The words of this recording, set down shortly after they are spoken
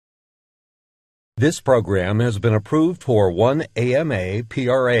This program has been approved for 1 AMA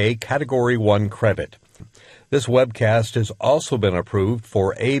PRA Category 1 credit. This webcast has also been approved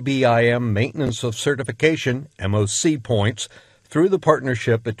for ABIM Maintenance of Certification, MOC points, through the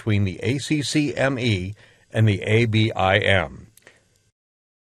partnership between the ACCME and the ABIM.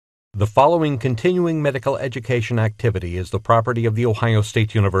 The following continuing medical education activity is the property of The Ohio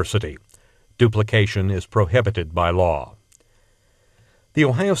State University. Duplication is prohibited by law. The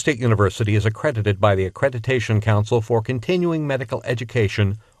Ohio State University is accredited by the Accreditation Council for Continuing Medical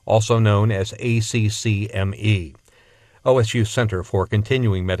Education, also known as ACCME. OSU Center for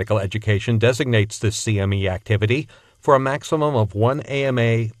Continuing Medical Education designates this CME activity for a maximum of 1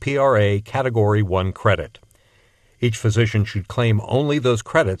 AMA PRA Category 1 credit. Each physician should claim only those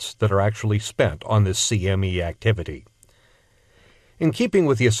credits that are actually spent on this CME activity. In keeping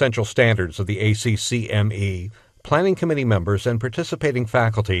with the essential standards of the ACCME, Planning Committee members and participating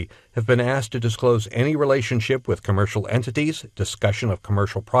faculty have been asked to disclose any relationship with commercial entities, discussion of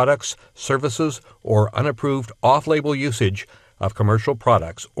commercial products, services, or unapproved off-label usage of commercial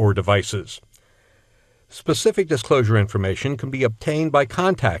products or devices. Specific disclosure information can be obtained by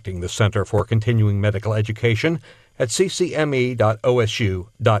contacting the Center for Continuing Medical Education at ccme.osu.edu.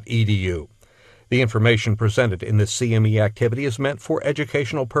 The information presented in this CME activity is meant for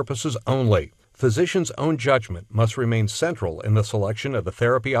educational purposes only. Physicians' own judgment must remain central in the selection of the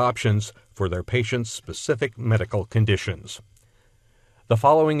therapy options for their patients' specific medical conditions. The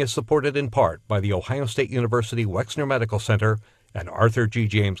following is supported in part by the Ohio State University Wexner Medical Center and Arthur G.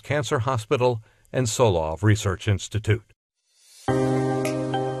 James Cancer Hospital and Solov Research Institute.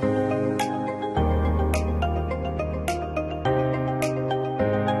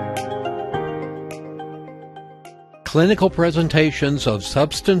 Clinical presentations of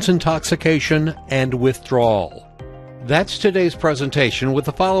substance intoxication and withdrawal. That's today's presentation with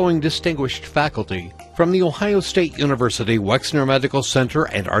the following distinguished faculty from the Ohio State University Wexner Medical Center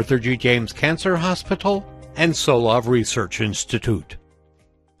and Arthur G. James Cancer Hospital and Solov Research Institute.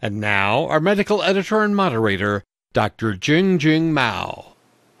 And now, our medical editor and moderator, Dr. Jingjing Mao.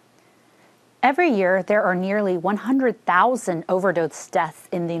 Every year, there are nearly 100,000 overdose deaths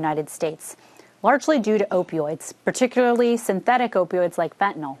in the United States, largely due to opioids, particularly synthetic opioids like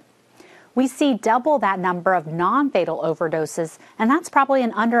fentanyl. We see double that number of non-fatal overdoses, and that's probably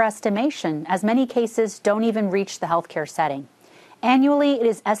an underestimation, as many cases don't even reach the healthcare setting. Annually, it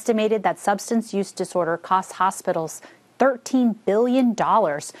is estimated that substance use disorder costs hospitals $13 billion,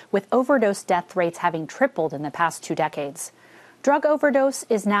 with overdose death rates having tripled in the past 2 decades. Drug overdose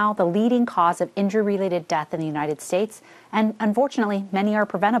is now the leading cause of injury-related death in the United States, and unfortunately, many are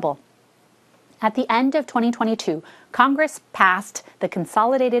preventable. At the end of 2022, Congress passed the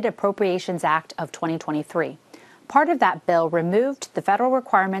Consolidated Appropriations Act of 2023. Part of that bill removed the federal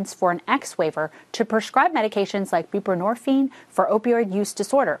requirements for an X waiver to prescribe medications like buprenorphine for opioid use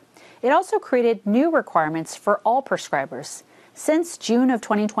disorder. It also created new requirements for all prescribers. Since June of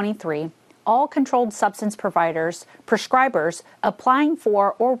 2023, all controlled substance prescribers applying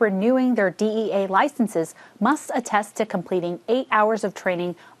for or renewing their DEA licenses must attest to completing 8 hours of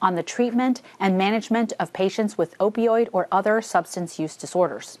training on the treatment and management of patients with opioid or other substance use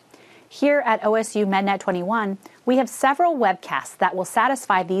disorders. Here at OSU MedNet 21, we have several webcasts that will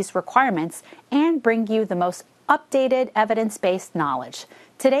satisfy these requirements and bring you the most updated evidence-based knowledge.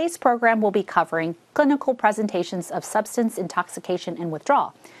 Today's program will be covering clinical presentations of substance intoxication and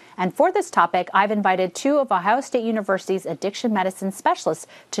withdrawal. And for this topic, I've invited 2 of Ohio State University's addiction medicine specialists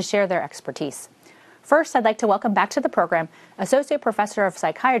to share their expertise. First, I'd like to welcome back to the program Associate Professor of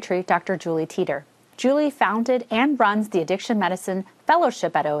Psychiatry, Dr. Julie Teeter. Julie founded and runs the Addiction Medicine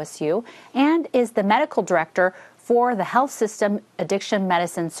Fellowship at OSU and is the medical director for the Health System Addiction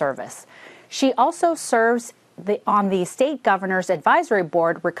Medicine Service. She also serves on the State Governor's Advisory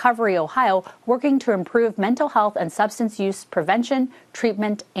Board, Recovery Ohio, working to improve mental health and substance use prevention,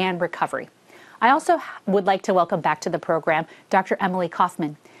 treatment, and recovery. I also would like to welcome back to the program Dr. Emily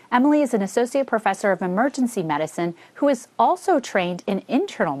Kaufman. Emily is an associate professor of emergency medicine who is also trained in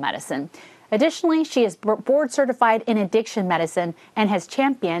internal medicine. Additionally, she is board certified in addiction medicine and has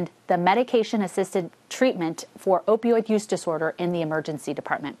championed the medication-assisted treatment for opioid use disorder in the emergency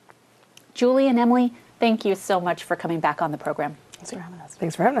department. Julie and Emily, thank you so much for coming back on the program. Thanks for having us.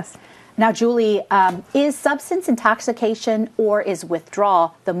 Thanks for having us. Now, Julie, is substance intoxication or is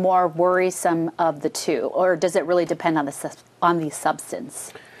withdrawal the more worrisome of the two, or does it really depend on the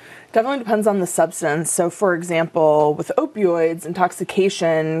substance? Definitely depends on the substance. So, for example, with opioids,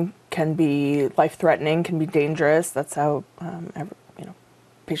 intoxication can be life-threatening, can be dangerous. That's how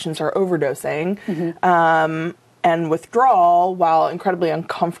patients are overdosing. Mm-hmm. And withdrawal, while incredibly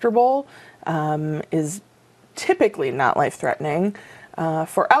uncomfortable, is typically not life-threatening.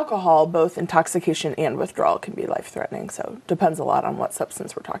 For alcohol, both intoxication and withdrawal can be life-threatening, so it depends a lot on what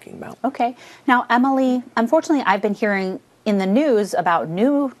substance we're talking about. Okay. Now, Emily, unfortunately, I've been hearing in the news about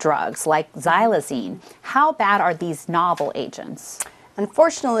new drugs like xylazine. How bad are these novel agents?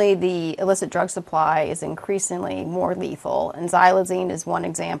 Unfortunately, the illicit drug supply is increasingly more lethal, and xylazine is one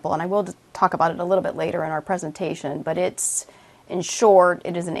example, and I will talk about it a little bit later in our presentation, but it's, in short,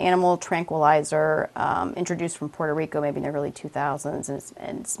 it is an animal tranquilizer introduced from Puerto Rico maybe in the early 2000s,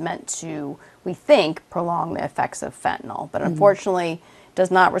 and it's meant to, we think, prolong the effects of fentanyl, but unfortunately does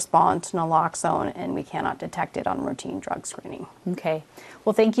not respond to naloxone, and we cannot detect it on routine drug screening. Okay.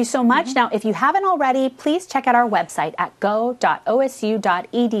 Well, thank you so much. Now, if you haven't already, please check out our website at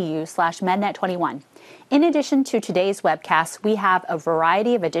go.osu.edu/mednet21. In addition to today's webcast, we have a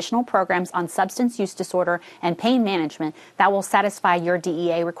variety of additional programs on substance use disorder and pain management that will satisfy your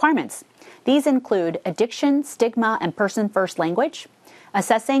DEA requirements. These include addiction, stigma, and person-first language,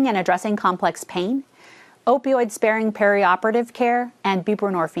 assessing and addressing complex pain, opioid-sparing perioperative care, and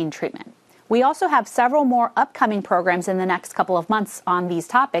buprenorphine treatment. We also have several more upcoming programs in the next couple of months on these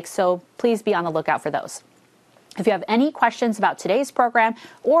topics, so please be on the lookout for those. If you have any questions about today's program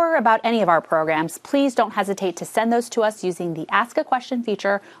or about any of our programs, please don't hesitate to send those to us using the Ask a Question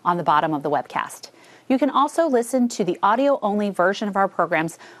feature on the bottom of the webcast. You can also listen to the audio-only version of our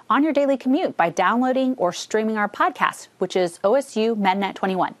programs on your daily commute by downloading or streaming our podcast, which is OSU MedNet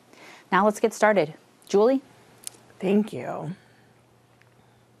 21. Now let's get started. Julie? Thank you.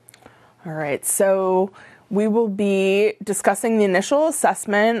 All right, so we will be discussing the initial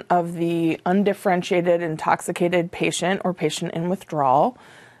assessment of the undifferentiated intoxicated patient or patient in withdrawal.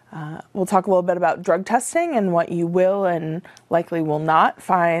 We'll talk a little bit about drug testing and what you will and likely will not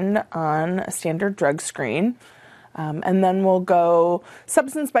find on a standard drug screen. And then we'll go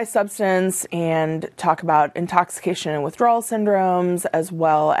substance by substance and talk about intoxication and withdrawal syndromes, as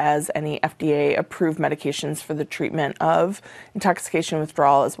well as any FDA-approved medications for the treatment of intoxication and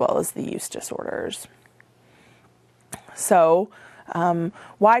withdrawal, as well as the use disorders. So,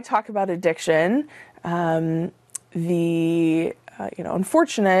 why talk about addiction?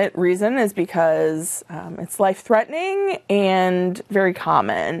 Unfortunate reason is because it's life-threatening and very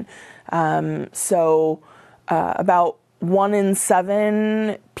common. About 1 in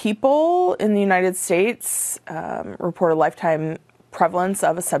 7 people in the United States report a lifetime prevalence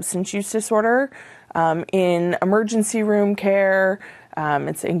of a substance use disorder. In emergency room care,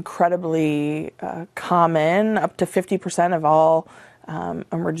 it's incredibly common. Up to 50% of all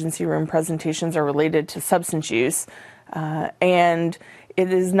emergency room presentations are related to substance use. And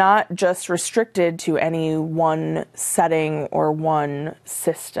it is not just restricted to any one setting or one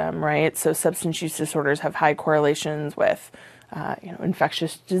system, right? So substance use disorders have high correlations with,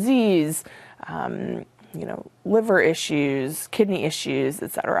 infectious disease, liver issues, kidney issues,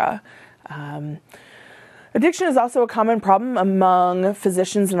 etc. Addiction is also a common problem among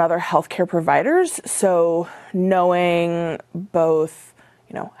physicians and other healthcare providers. So knowing both,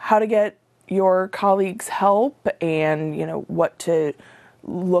 how to get your colleagues help and, what to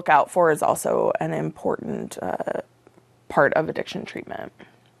look out for is also an important part of addiction treatment.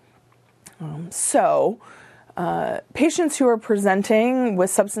 Patients who are presenting with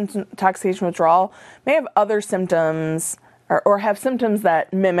substance intoxication withdrawal may have other symptoms or have symptoms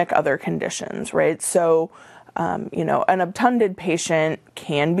that mimic other conditions, right? So, an obtunded patient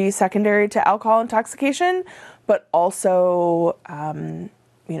can be secondary to alcohol intoxication, but also,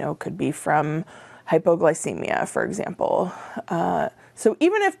 could be from hypoglycemia, for example. So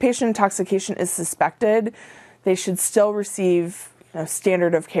even if patient intoxication is suspected, they should still receive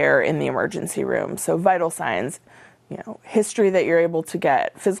standard of care in the emergency room. So vital signs, history that you're able to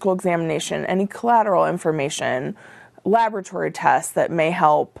get, physical examination, any collateral information, laboratory tests that may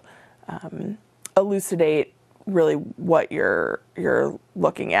help elucidate really what you're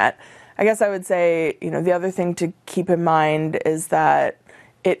looking at. I guess I would say, the other thing to keep in mind is that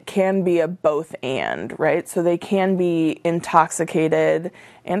it can be a both and, right? So they can be intoxicated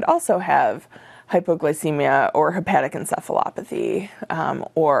and also have hypoglycemia or hepatic encephalopathy,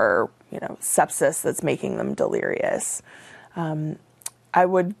 or, sepsis that's making them delirious. I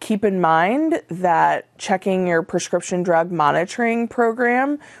would keep in mind that checking your prescription drug monitoring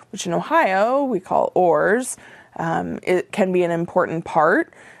program, which in Ohio we call ORS, it can be an important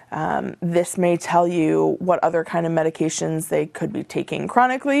part. This may tell you what other kind of medications they could be taking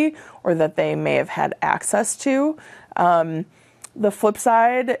chronically or that they may have had access to. The flip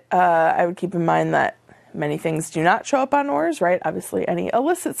side, I would keep in mind that many things do not show up on ORS, right? Obviously, any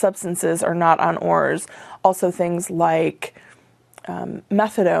illicit substances are not on ORS. Also, things like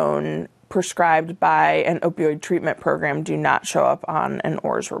methadone prescribed by an opioid treatment program do not show up on an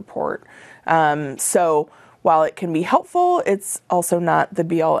ORS report. So while it can be helpful, it's also not the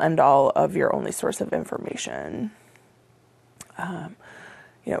be-all, end-all of your only source of information.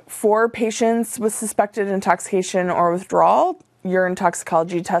 For patients with suspected intoxication or withdrawal, urine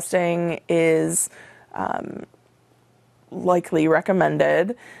toxicology testing is likely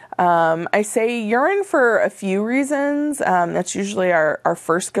recommended. I say urine for a few reasons. That's usually our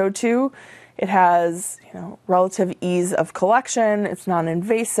first go-to. It has, relative ease of collection. It's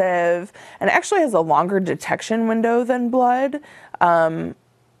non-invasive, and it actually has a longer detection window than blood.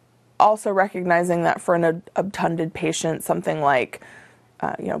 Also recognizing that for an obtunded patient, something like,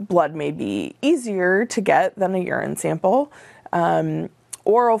 blood may be easier to get than a urine sample.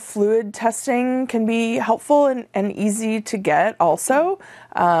 Oral fluid testing can be helpful and easy to get also.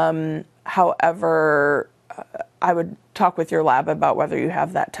 However, I would talk with your lab about whether you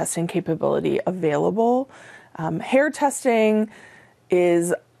have that testing capability available. Hair testing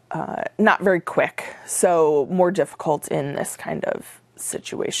is not very quick, so more difficult in this kind of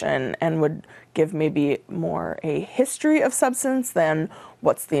situation, and would give maybe more a history of substance than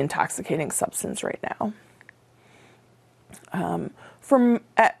what's the intoxicating substance right now.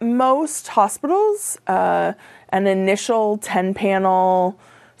 At most hospitals, an initial 10-panel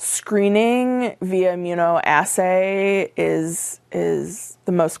screening via immunoassay is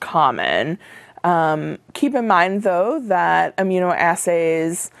the most common. Keep in mind, though, that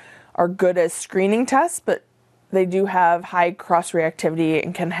immunoassays are good as screening tests, but they do have high cross-reactivity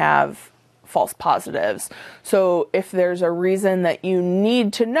and can have false positives. So if there's a reason that you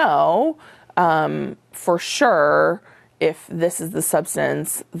need to know for sure if this is the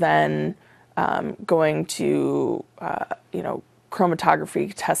substance, then going to,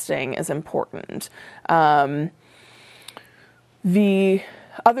 chromatography testing is important. The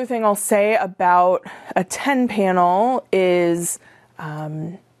other thing I'll say about a 10-panel is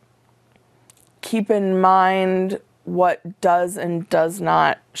keep in mind what does and does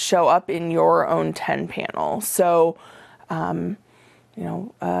not show up in your own 10-panel. So,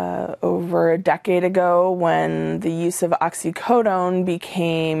 over a decade ago, when the use of oxycodone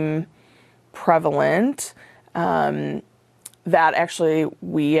became prevalent, that actually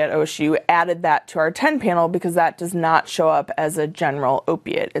we at OSU added that to our 10-panel because that does not show up as a general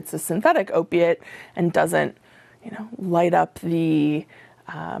opiate. It's a synthetic opiate and doesn't, light up the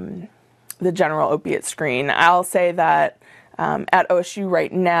general opiate screen. I'll say that at OSU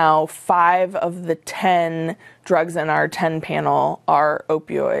right now, 5 of the 10 drugs in our 10-panel are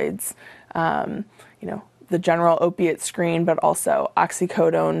opioids. The general opiate screen, but also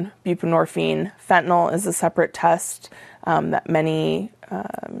oxycodone, buprenorphine, fentanyl is a separate test that many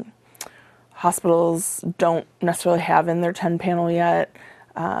hospitals don't necessarily have in their 10-panel yet.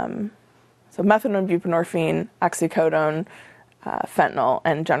 So methadone, buprenorphine, oxycodone, fentanyl,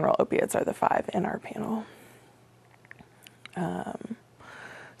 and general opiates are the 5 in our panel.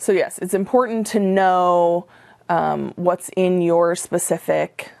 So yes, it's important to know what's in your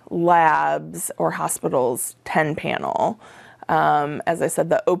specific labs or hospital's 10-panel. As I said,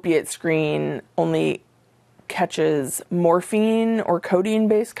 the opiate screen only catches morphine or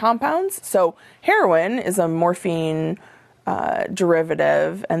codeine-based compounds. So heroin is a morphine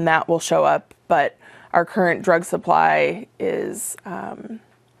derivative, and that will show up, but our current drug supply is,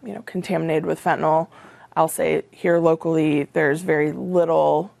 contaminated with fentanyl. I'll say here locally, there's very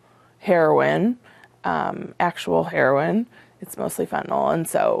little heroin, actual heroin. It's mostly fentanyl, and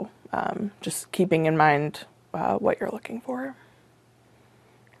so just keeping in mind what you're looking for.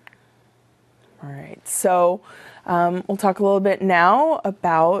 All right, so we'll talk a little bit now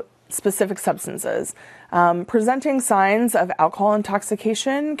about specific substances. Presenting signs of alcohol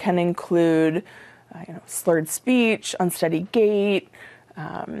intoxication can include slurred speech, unsteady gait,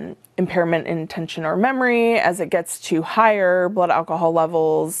 impairment in attention or memory. As it gets to higher blood alcohol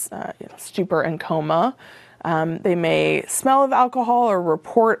levels, stupor and coma. They may smell of alcohol or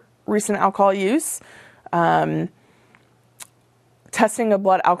report recent alcohol use. Testing a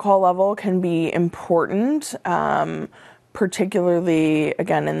blood alcohol level can be important, particularly,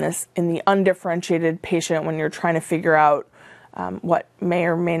 again, in the undifferentiated patient when you're trying to figure out what may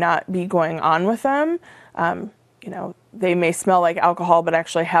or may not be going on with them. They may smell like alcohol, but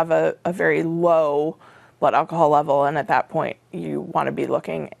actually have a very low blood alcohol level, and at that point, you want to be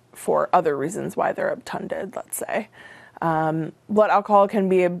looking for other reasons why they're obtunded, let's say. Blood alcohol can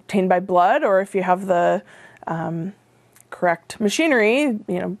be obtained by blood, or if you have the correct machinery,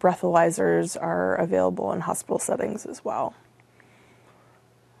 breathalyzers are available in hospital settings as well.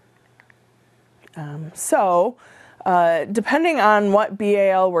 Depending on what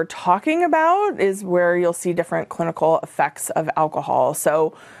BAL we're talking about is where you'll see different clinical effects of alcohol.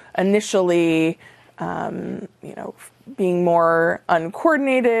 So initially, being more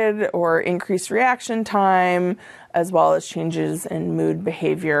uncoordinated or increased reaction time, as well as changes in mood,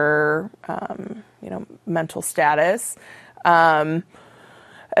 behavior, mental status. As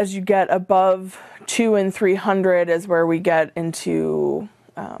you get above 2 and 300 is where we get into,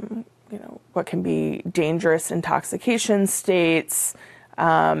 what can be dangerous intoxication states,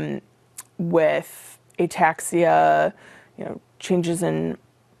 with ataxia, changes in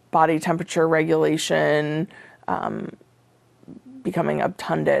body temperature regulation, becoming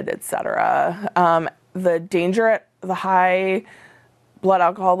obtunded, etc. The danger at the high blood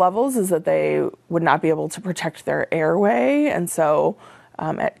alcohol levels is that they would not be able to protect their airway, and so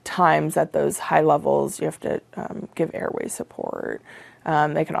at times at those high levels you have to give airway support.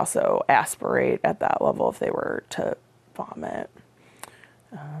 They can also aspirate at that level if they were to vomit.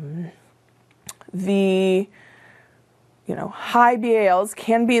 The high BALs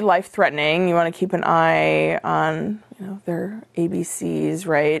can be life-threatening. You want to keep an eye on their ABCs,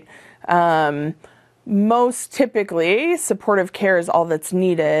 right? Most typically, supportive care is all that's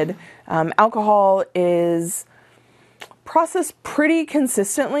needed. Alcohol is processed pretty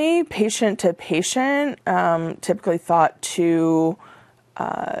consistently, patient to patient, typically thought to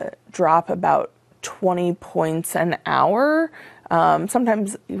drop about 20 points an hour,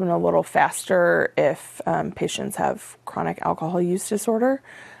 sometimes even a little faster if patients have chronic alcohol use disorder.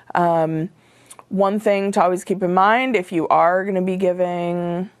 One thing to always keep in mind, if you are going to be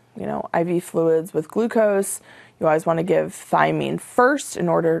giving IV fluids with glucose, you always want to give thiamine first in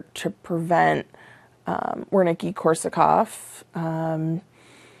order to prevent Wernicke-Korsakoff.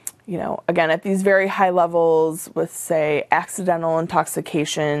 Again, at these very high levels with, say, accidental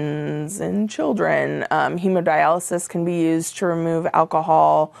intoxications in children, hemodialysis can be used to remove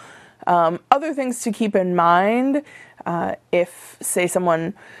alcohol. Other things to keep in mind, if, say,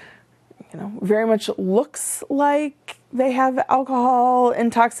 someone very much looks like they have alcohol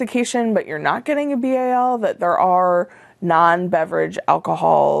intoxication, but you're not getting a BAL, that there are non-beverage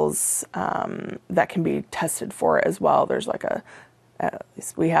alcohols that can be tested for as well. There's at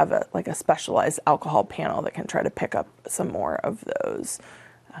least we have a specialized alcohol panel that can try to pick up some more of those.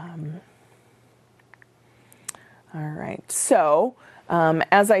 All right, so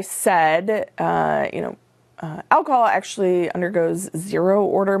as I said, alcohol actually undergoes zero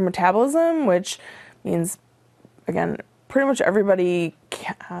order metabolism, which means, again, pretty much everybody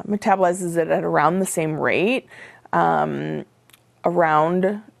metabolizes it at around the same rate, around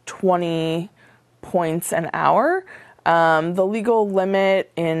 20 points an hour. The legal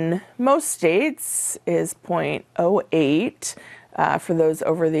limit in most states is 0.08 for those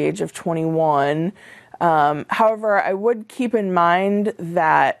over the age of 21. However, I would keep in mind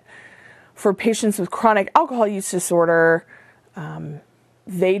that for patients with chronic alcohol use disorder,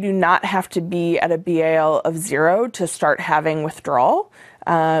 they do not have to be at a BAL of 0 to start having withdrawal.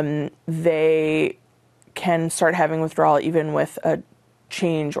 They can start having withdrawal even with a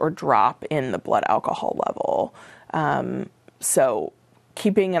change or drop in the blood alcohol level. So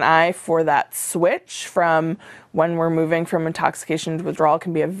keeping an eye for that switch from when we're moving from intoxication to withdrawal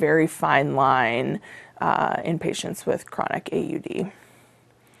can be a very fine line in patients with chronic AUD.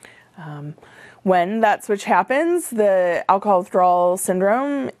 When that switch happens, the alcohol withdrawal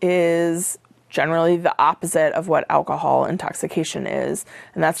syndrome is generally the opposite of what alcohol intoxication is.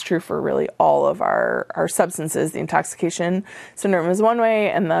 And that's true for really all of our substances. The intoxication syndrome is one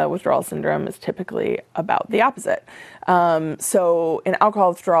way, and the withdrawal syndrome is typically about the opposite. So in alcohol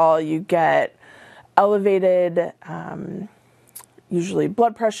withdrawal, you get elevated, usually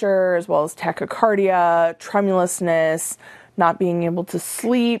blood pressure, as well as tachycardia, tremulousness, not being able to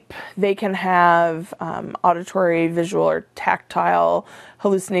sleep. They can have auditory, visual, or tactile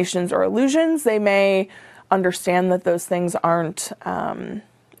hallucinations or illusions. They may understand that those things aren't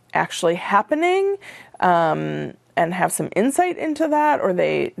actually happening and have some insight into that, or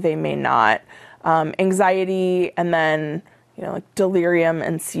they may not. Anxiety and then like delirium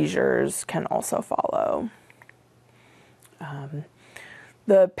and seizures can also follow.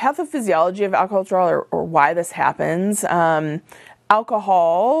 The pathophysiology of alcohol withdrawal, or why this happens,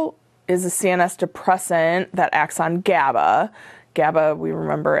 alcohol is a CNS depressant that acts on GABA. GABA, we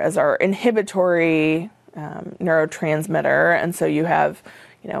remember, as our inhibitory neurotransmitter, and so you have,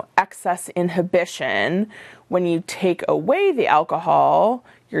 excess inhibition. When you take away the alcohol,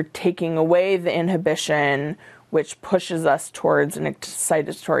 you're taking away the inhibition, which pushes us towards an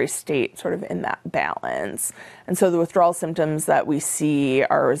excitatory state, sort of in that balance. And so the withdrawal symptoms that we see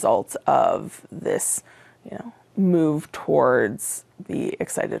are results of this, move towards the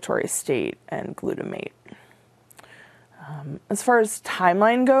excitatory state and glutamate. As far as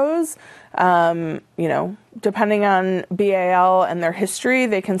timeline goes, depending on BAL and their history,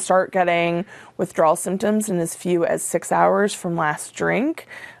 they can start getting withdrawal symptoms in as few as 6 hours from last drink.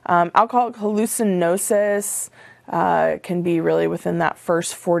 Alcoholic hallucinosis can be really within that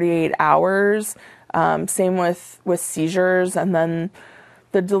first 48 hours. Same with seizures, and then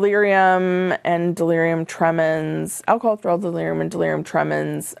the delirium and delirium tremens, alcohol withdrawal delirium and delirium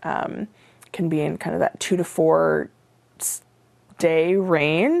tremens can be in kind of that 2 to 4 day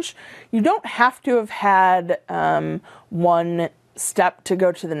range. You don't have to have had one step to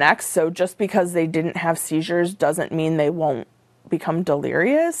go to the next. So just because they didn't have seizures doesn't mean they won't become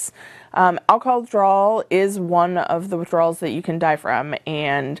delirious. Alcohol withdrawal is one of the withdrawals that you can die from,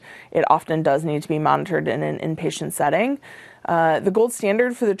 and it often does need to be monitored in an inpatient setting. The gold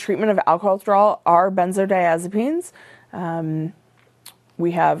standard for the treatment of alcohol withdrawal are benzodiazepines.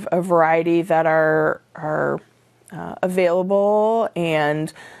 We have a variety that are available,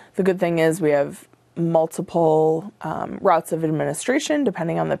 and the good thing is we have multiple routes of administration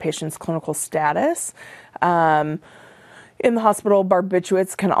depending on the patient's clinical status. In the hospital,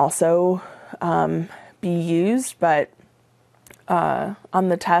 barbiturates can also be used, but on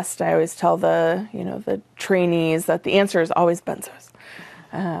the test, I always tell the trainees that the answer is always benzos.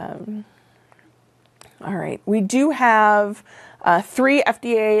 All right, we do have 3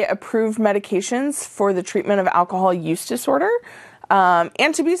 FDA-approved medications for the treatment of alcohol use disorder.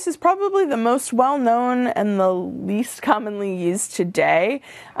 Antabuse is probably the most well-known and the least commonly used today.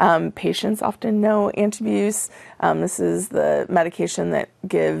 Patients often know Antabuse. This is the medication that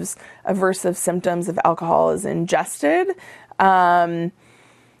gives aversive symptoms if alcohol is ingested.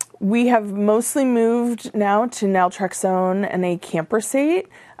 We have mostly moved now to naltrexone and acamprosate.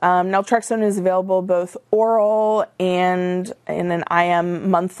 Naltrexone is available both oral and in an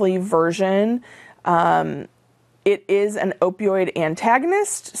IM monthly version. It is an opioid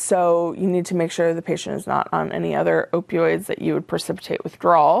antagonist, so you need to make sure the patient is not on any other opioids that you would precipitate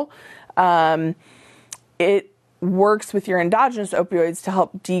withdrawal. It works with your endogenous opioids to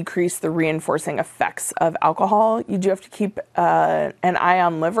help decrease the reinforcing effects of alcohol. You do have to keep an eye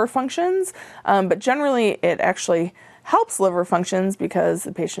on liver functions, but generally it actually helps liver functions because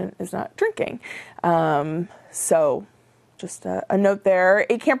the patient is not drinking. So just a note there.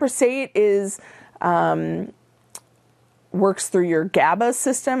 Acamprosate works through your GABA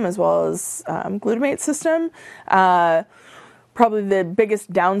system as well as glutamate system. Probably the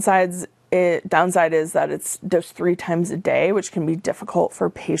biggest downside is that it's dosed 3 times a day, which can be difficult for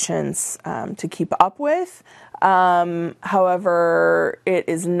patients to keep up with. However, it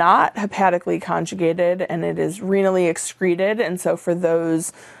is not hepatically conjugated and it is renally excreted. And so for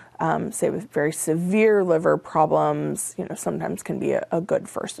those, say with very severe liver problems, sometimes can be a good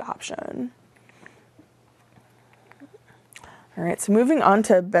first option. All right, so moving on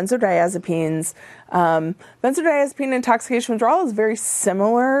to benzodiazepines. Benzodiazepine intoxication withdrawal is very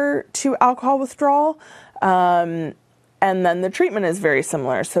similar to alcohol withdrawal, and then the treatment is very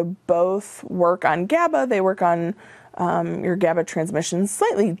similar. So both work on GABA. They work on your GABA transmission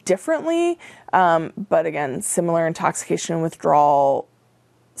slightly differently, but again, similar intoxication withdrawal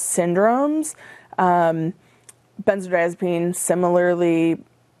syndromes. Benzodiazepine, similarly,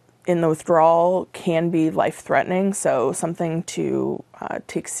 in the withdrawal can be life-threatening, so something to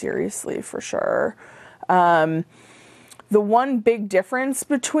take seriously for sure. The one big difference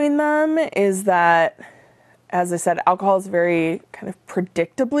between them is that, as I said, alcohol is very kind of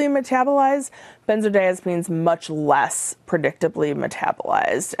predictably metabolized. Benzodiazepines much less predictably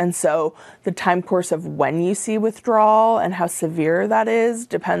metabolized. And so the time course of when you see withdrawal and how severe that is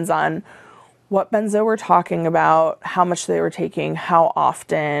depends on what benzo we're talking about, how much they were taking, how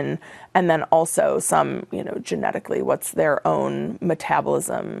often, and then also some, genetically, what's their own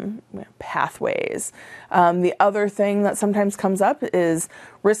metabolism pathways. The other thing that sometimes comes up is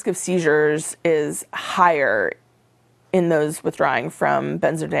risk of seizures is higher in those withdrawing from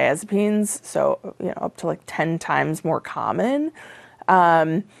benzodiazepines, so, up to like 10 times more common.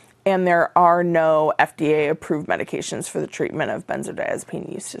 And there are no FDA-approved medications for the treatment of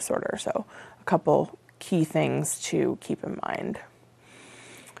benzodiazepine use disorder, so a couple key things to keep in mind.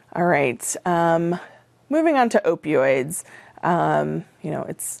 All right, moving on to opioids.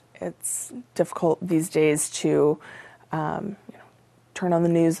 It's difficult these days to turn on the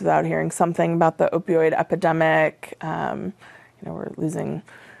news without hearing something about the opioid epidemic. We're losing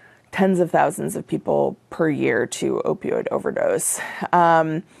tens of thousands of people per year to opioid overdose.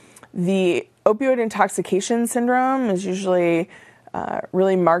 The opioid intoxication syndrome is usually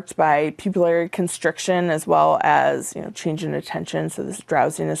really marked by pupillary constriction as well as, change in attention. So this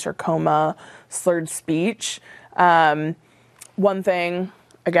drowsiness or coma, slurred speech. One thing,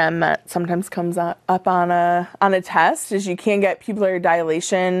 again, that sometimes comes up on a test is you can get pupillary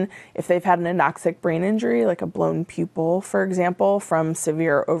dilation if they've had an anoxic brain injury, like a blown pupil, for example, from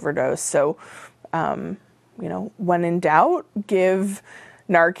severe overdose. So, when in doubt, give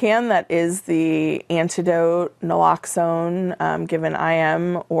Narcan, that is the antidote, naloxone, given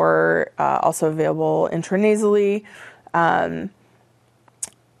IM or also available intranasally.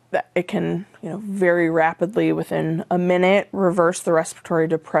 That it can, very rapidly within a minute reverse the respiratory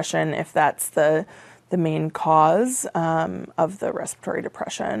depression if that's the main cause of the respiratory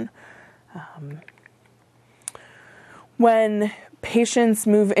depression. When patients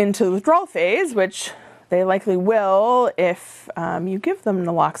move into the withdrawal phase, which they likely will if you give them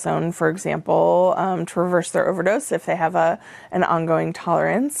naloxone, for example, to reverse their overdose if they have an ongoing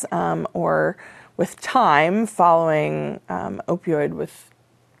tolerance, or with time following opioid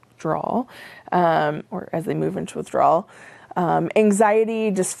withdrawal, or as they move into withdrawal. Anxiety,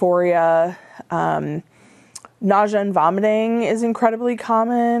 dysphoria, nausea and vomiting is incredibly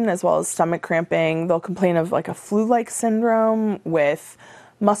common, as well as stomach cramping. They'll complain of like a flu-like syndrome with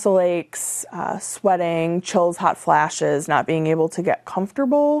muscle aches, sweating, chills, hot flashes, not being able to get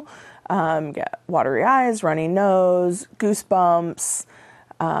comfortable, get watery eyes, runny nose, goosebumps,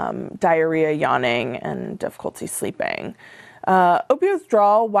 diarrhea, yawning, and difficulty sleeping. Opioid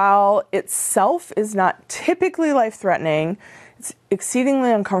withdrawal, while itself is not typically life-threatening, it's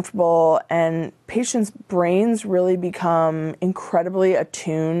exceedingly uncomfortable, and patients' brains really become incredibly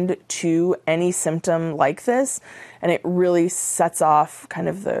attuned to any symptom like this, and it really sets off kind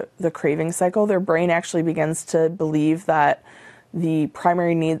of the craving cycle. Their brain actually begins to believe that the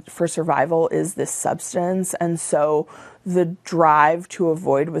primary need for survival is this substance, and so the drive to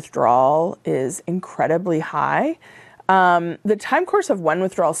avoid withdrawal is incredibly high. The time course of when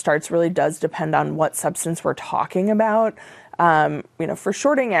withdrawal starts really does depend on what substance we're talking about. For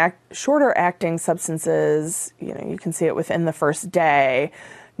shorter acting substances, you can see it within the first day.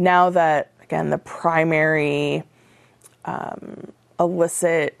 Now that, again, the primary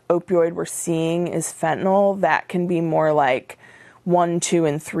illicit opioid we're seeing is fentanyl, that can be more like 1, 2,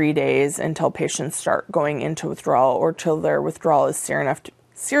 and 3 days until patients start going into withdrawal, or till their withdrawal is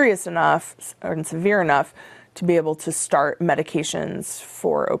serious enough or severe enough to be able to start medications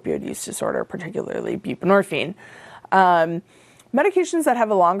for opioid use disorder, particularly buprenorphine. Medications that have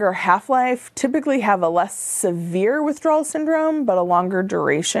a longer half-life typically have a less severe withdrawal syndrome, but a longer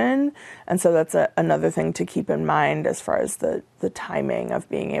duration. And so that's another thing to keep in mind as far as the timing of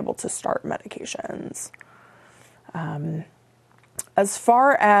being able to start medications. As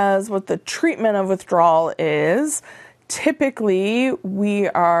far as what the treatment of withdrawal is, typically we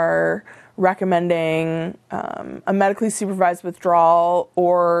are recommending a medically supervised withdrawal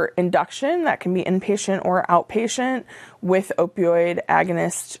or induction that can be inpatient or outpatient with opioid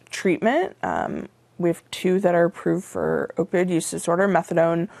agonist treatment. We have 2 that are approved for opioid use disorder,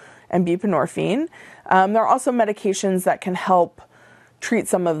 methadone and buprenorphine. There are also medications that can help treat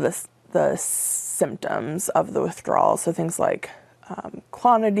some of the symptoms of the withdrawal. So things like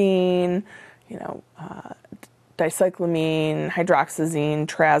clonidine, dicyclamine, hydroxyzine,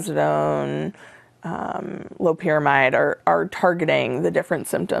 trazodone, loperamide are targeting the different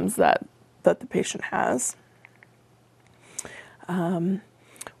symptoms that the patient has.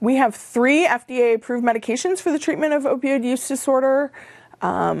 We have 3 FDA-approved medications for the treatment of opioid use disorder.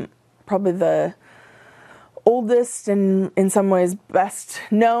 Probably the oldest and in some ways best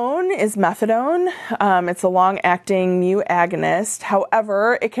known is methadone. It's a long-acting mu agonist.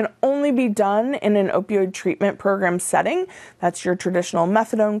 However, it can only be done in an opioid treatment program setting. That's your traditional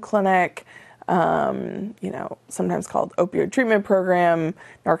methadone clinic, sometimes called opioid treatment program,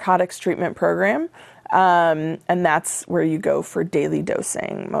 narcotics treatment program. And that's where you go for daily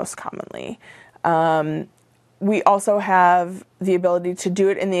dosing most commonly. We also have the ability to do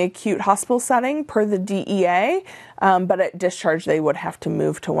it in the acute hospital setting per the DEA, but at discharge they would have to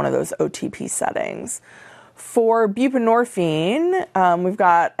move to one of those OTP settings. For buprenorphine, we've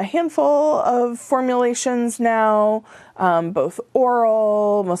got a handful of formulations now, both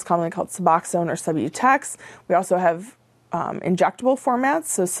oral, most commonly called Suboxone or Subutex. We also have injectable formats.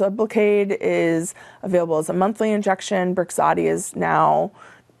 So Sublocade is available as a monthly injection. Brixadi is now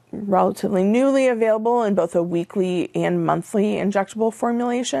relatively newly available in both a weekly and monthly injectable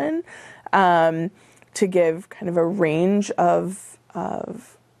formulation, to give kind of a range of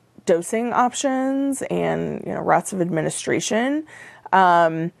dosing options and routes of administration.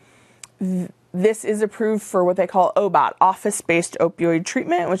 This is approved for what they call OBOT, office-based opioid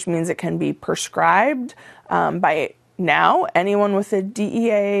treatment, which means it can be prescribed by now anyone with a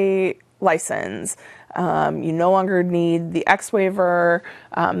DEA license. You no longer need the X waiver.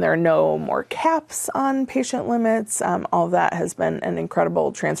 There are no more caps on patient limits. All of that has been an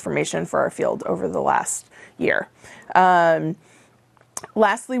incredible transformation for our field over the last year.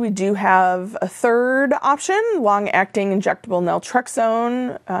 Lastly, we do have a third option, long-acting injectable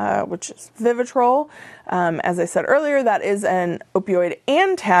naltrexone, which is Vivitrol. As I said earlier, that is an opioid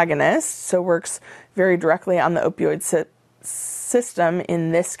antagonist, so works very directly on the opioid system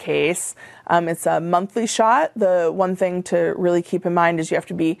in this case. It's a monthly shot. The one thing to really keep in mind is you have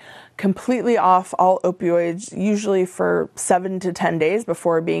to be completely off all opioids, usually for 7 to 10 days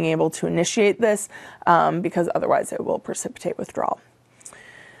before being able to initiate this, because otherwise it will precipitate withdrawal.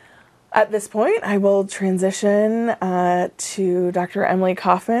 At this point, I will transition to Dr. Emily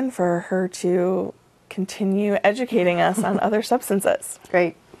Kaufman for her to continue educating us on other substances.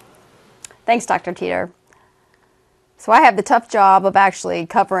 Great. Thanks, Dr. Teeter. So I have the tough job of actually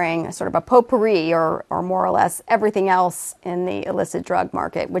covering sort of a potpourri or more or less everything else in the illicit drug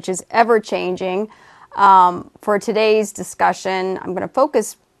market, which is ever changing. For today's discussion, I'm going to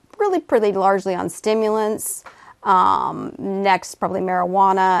focus really pretty largely on stimulants. Next, probably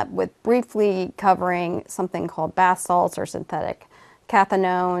marijuana, with briefly covering something called bath salts or synthetic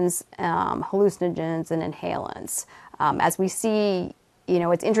cathinones, hallucinogens, and inhalants. As we see,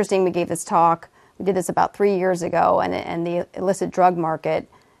 it's interesting, we gave this talk, we did this about 3 years ago, and the illicit drug market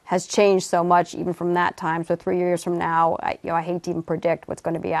has changed so much even from that time. So 3 years from now, I hate to even predict what's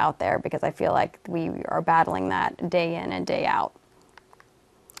going to be out there because I feel like we are battling that day in and day out.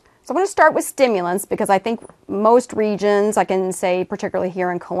 So I'm going to start with stimulants because I think most regions, I can say particularly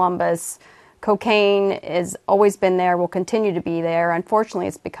here in Columbus, cocaine has always been there, will continue to be there. Unfortunately,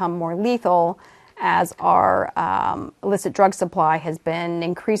 it's become more lethal as our illicit drug supply has been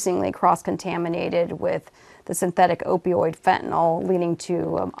increasingly cross-contaminated with the synthetic opioid fentanyl, leading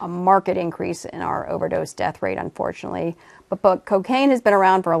to a marked increase in our overdose death rate, unfortunately. But cocaine has been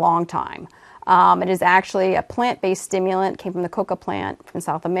around for a long time. It is actually a plant-based stimulant, came from the coca plant from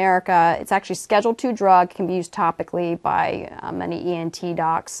South America. It's actually Schedule II drug, can be used topically by many ENT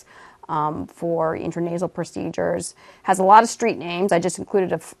docs for intranasal procedures. Has a lot of street names. I just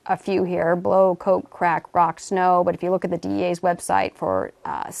included a few here: blow, coke, crack, rock, snow. But if you look at the DEA's website for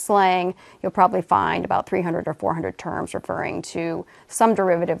slang, you'll probably find about 300 or 400 terms referring to some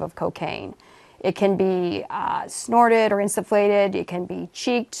derivative of cocaine. It can be snorted or insufflated. It can be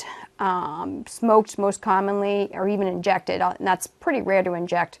cheeked, smoked most commonly, or even injected. And that's pretty rare to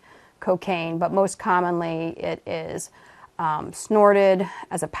inject cocaine, but most commonly it is snorted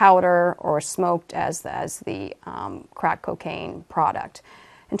as a powder or smoked as the crack cocaine product.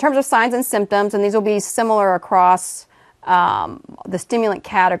 In terms of signs and symptoms, and these will be similar across the stimulant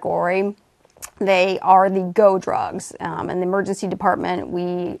category, they are the go drugs. In the emergency department,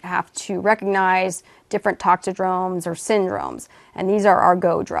 we have to recognize different toxidromes or syndromes, and these are our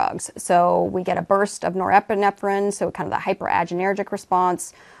go drugs. So we get a burst of norepinephrine, so kind of the hyperaginergic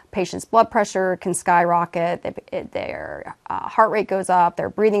response. Patient's blood pressure can skyrocket, their heart rate goes up, they're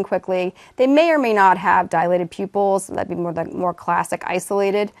breathing quickly. They may or may not have dilated pupils. That'd be more classic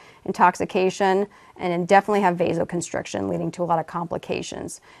isolated intoxication, and then definitely have vasoconstriction, leading to a lot of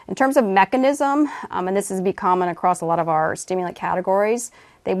complications. In terms of mechanism, and this is be common across a lot of our stimulant categories,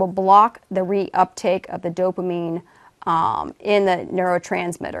 they will block the reuptake of the dopamine in the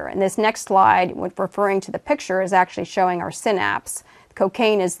neurotransmitter. And this next slide, when referring to the picture, is actually showing our synapse.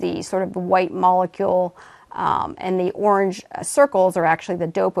 Cocaine is the sort of the white molecule, and the orange circles are actually the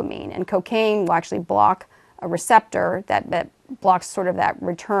dopamine. And cocaine will actually block a receptor that blocks sort of that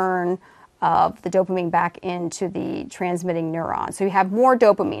return of the dopamine back into the transmitting neuron. So you have more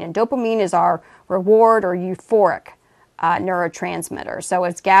dopamine, and dopamine is our reward or euphoric neurotransmitter. So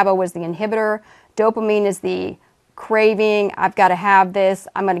as GABA was the inhibitor, dopamine is the craving. I've got to have this.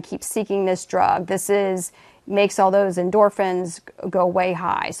 I'm going to keep seeking this drug. Makes all those endorphins go way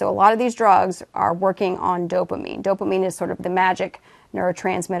high. So a lot of these drugs are working on dopamine. Dopamine is sort of the magic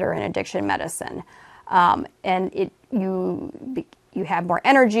neurotransmitter in addiction medicine. And you have more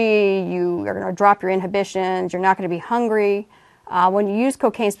energy, you are going to drop your inhibitions, you're not going to be hungry. When you use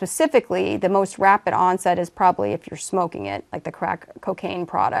cocaine specifically, the most rapid onset is probably if you're smoking it, like the crack cocaine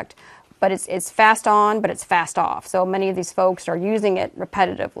product. But it's fast on, but it's fast off. So many of these folks are using it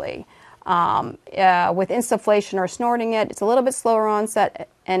repetitively. With insufflation or snorting it, it's a little bit slower onset,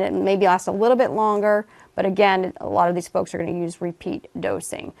 and it maybe lasts a little bit longer. But again, a lot of these folks are going to use repeat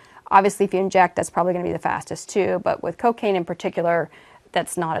dosing. Obviously, if you inject, that's probably going to be the fastest too. But with cocaine in particular,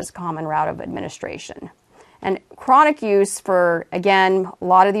 that's not as common route of administration. And chronic use for, again, a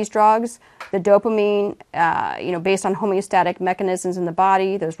lot of these drugs, the dopamine, based on homeostatic mechanisms in the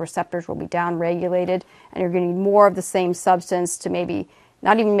body, those receptors will be downregulated, and you're going to need more of the same substance to maybe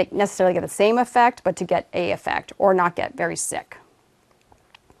not even necessarily get the same effect, but to get a effect or not get very sick.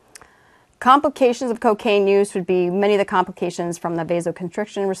 Complications of cocaine use would be many of the complications from the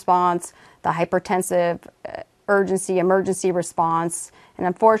vasoconstriction response, the hypertensive emergency response, and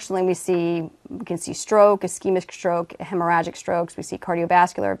unfortunately we can see stroke, ischemic stroke, hemorrhagic strokes. We see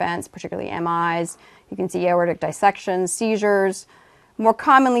cardiovascular events, particularly MIs. You can see aortic dissections, seizures, more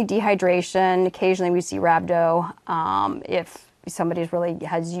commonly dehydration. Occasionally we see rhabdo if somebody really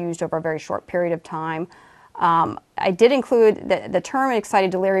has used over a very short period of time. I did include the term excited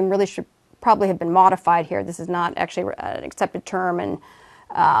delirium really should probably have been modified here. This is not actually an accepted term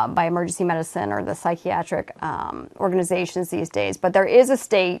by emergency medicine or the psychiatric organizations these days. But there is a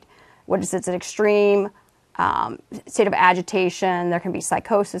state, it's an extreme state of agitation. There can be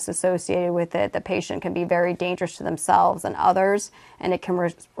psychosis associated with it. The patient can be very dangerous to themselves and others, and it can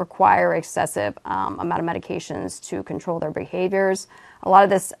require excessive amount of medications to control their behaviors. A lot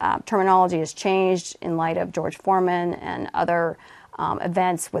of this terminology has changed in light of George Foreman and other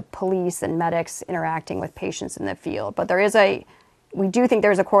events with police and medics interacting with patients in the field. But we do think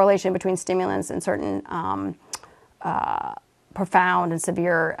there's a correlation between stimulants and certain profound and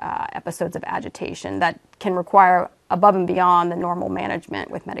severe episodes of agitation that can require above and beyond the normal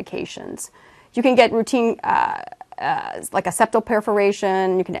management with medications. You can get routine, like a septal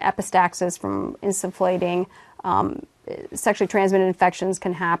perforation, you can get epistaxis from insufflating, sexually transmitted infections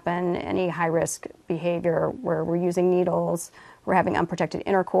can happen, any high-risk behavior where we're using needles, we're having unprotected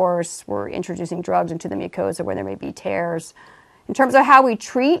intercourse, we're introducing drugs into the mucosa where there may be tears. In terms of how we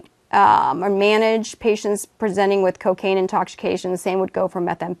treat or manage patients presenting with cocaine intoxication, the same would go for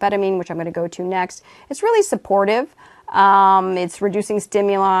methamphetamine, which I'm going to go to next. It's really supportive. It's reducing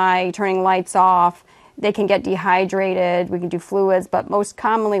stimuli, turning lights off. They can get dehydrated. We can do fluids, but most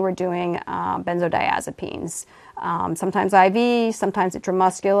commonly we're doing benzodiazepines. Sometimes IV, sometimes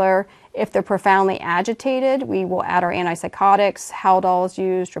intramuscular. If they're profoundly agitated, we will add our antipsychotics. Haldol is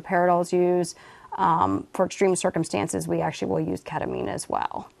used, droperidol is used. For extreme circumstances, we actually will use ketamine as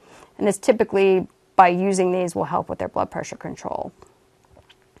well. And this typically, by using these, will help with their blood pressure control.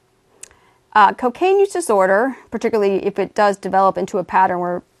 Cocaine use disorder, particularly if it does develop into a pattern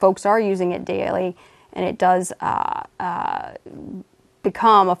where folks are using it daily, and it does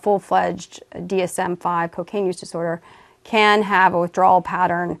become a full-fledged DSM-5 cocaine use disorder, can have a withdrawal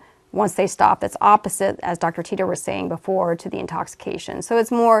pattern once they stop that's opposite, as Dr. Teeter was saying before, to the intoxication. So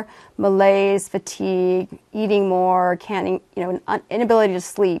it's more malaise, fatigue, eating more, inability to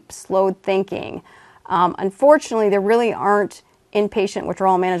sleep, slowed thinking. Unfortunately, there really aren't inpatient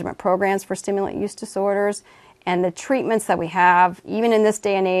withdrawal management programs for stimulant use disorders, and the treatments that we have, even in this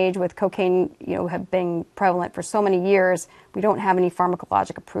day and age with cocaine, have been prevalent for so many years, we don't have any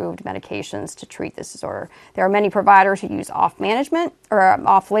pharmacologic approved medications to treat this disorder. There are many providers who use off-management or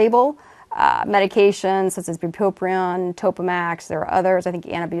off-label medications such as bupropion, Topamax. There are others. I think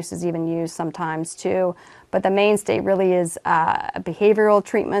Antabuse is even used sometimes too. But the mainstay really is behavioral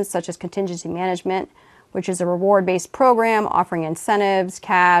treatments such as contingency management, which is a reward-based program offering incentives,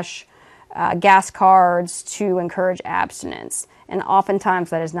 cash, gas cards to encourage abstinence. And oftentimes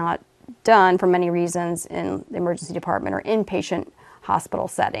that is not done for many reasons in the emergency department or inpatient hospital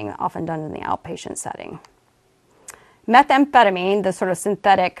setting, often done in the outpatient setting. Methamphetamine, the sort of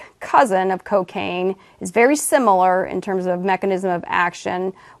synthetic cousin of cocaine, is very similar in terms of mechanism of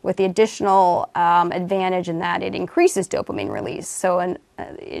action, with the additional advantage in that it increases dopamine release. So in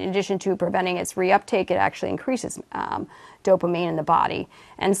addition to preventing its reuptake, it actually increases dopamine in the body.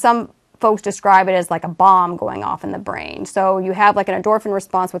 And some folks describe it as like a bomb going off in the brain. So you have like an endorphin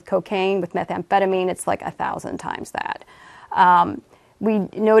response with cocaine. With methamphetamine, it's like 1,000 times that. We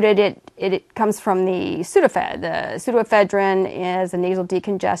noted it comes from the Sudafed. The pseudoephedrine is a nasal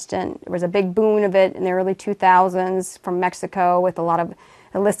decongestant. There was a big boom of it in the early 2000s from Mexico with a lot of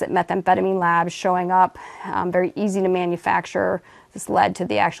illicit methamphetamine labs showing up, very easy to manufacture. This led to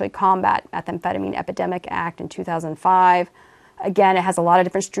the actually Combat Methamphetamine Epidemic Act in 2005. Again, it has a lot of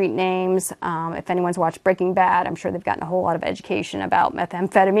different street names. If anyone's watched Breaking Bad, I'm sure they've gotten a whole lot of education about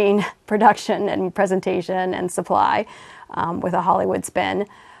methamphetamine production and presentation and supply with a Hollywood spin.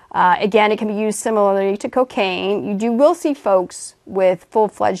 Again, it can be used similarly to cocaine. You will see folks with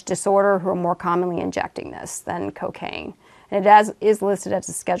full-fledged disorder who are more commonly injecting this than cocaine. And it is listed as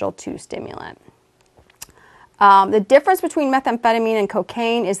a Schedule II stimulant. The difference between methamphetamine and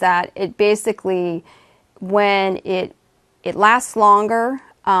cocaine is that it basically, when it It lasts longer,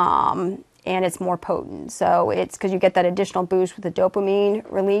 and it's more potent. So it's because you get that additional boost with the dopamine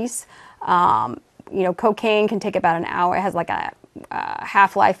release. Cocaine can take about an hour. It has like a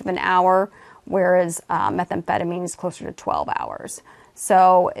half-life of an hour, whereas methamphetamine is closer to 12 hours.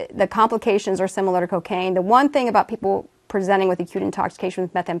 So the complications are similar to cocaine. The one thing about people presenting with acute intoxication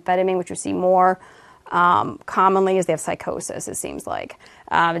with methamphetamine, which you see more commonly, is they have psychosis, it seems like.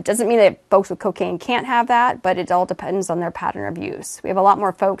 It doesn't mean that folks with cocaine can't have that, but it all depends on their pattern of use. We have a lot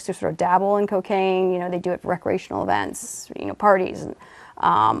more folks who sort of dabble in cocaine. They do it for recreational events, parties.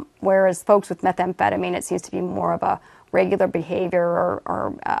 Whereas folks with methamphetamine, it seems to be more of a regular behavior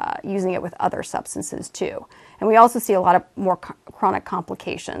or using it with other substances too. And we also see a lot of more chronic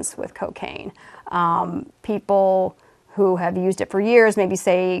complications with cocaine. People who have used it for years, maybe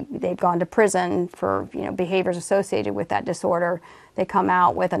say they've gone to prison for behaviors associated with that disorder. They come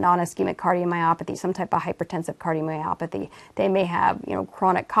out with a non-ischemic cardiomyopathy, some type of hypertensive cardiomyopathy. They may have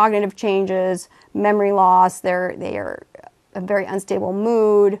chronic cognitive changes, memory loss. They are a very unstable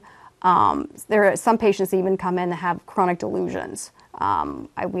mood. There are some patients that even come in that have chronic delusions.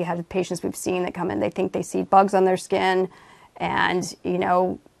 We had patients we've seen that come in, they think they see bugs on their skin, and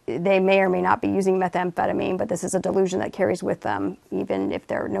they may or may not be using methamphetamine, but this is a delusion that carries with them, even if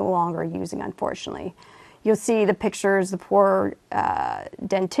they're no longer using, unfortunately. You'll see the pictures, the poor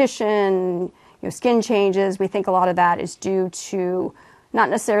dentition, skin changes. We think a lot of that is due to not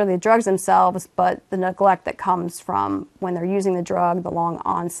necessarily the drugs themselves, but the neglect that comes from when they're using the drug, the long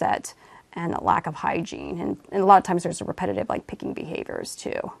onset, and a lack of hygiene. And a lot of times there's a repetitive, picking behaviors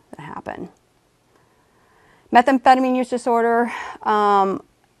too that happen. Methamphetamine use disorder,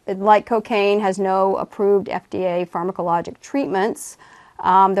 like cocaine, has no approved FDA pharmacologic treatments.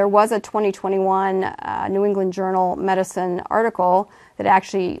 There was a 2021 New England Journal Medicine article that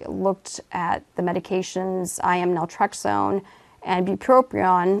actually looked at the medications IM naltrexone and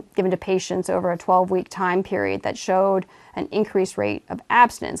bupropion given to patients over a 12-week time period that showed an increased rate of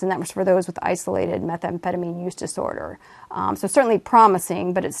abstinence, and that was for those with isolated methamphetamine use disorder. So certainly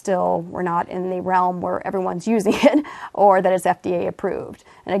promising, but we're not in the realm where everyone's using it or that it's FDA approved.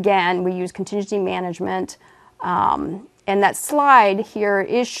 And again, we use contingency management. And that slide here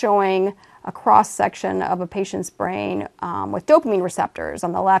is showing a cross-section of a patient's brain with dopamine receptors.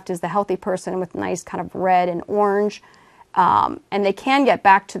 On the left is the healthy person with nice kind of red and orange. And they can get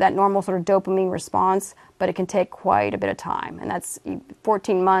back to that normal sort of dopamine response, but it can take quite a bit of time. And that's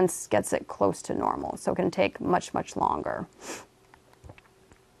 14 months gets it close to normal. So it can take much, much longer.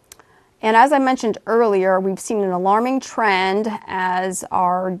 And as I mentioned earlier, we've seen an alarming trend as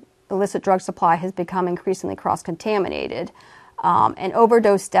our illicit drug supply has become increasingly cross-contaminated. And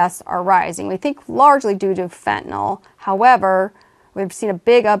overdose deaths are rising. We think largely due to fentanyl. However, we've seen a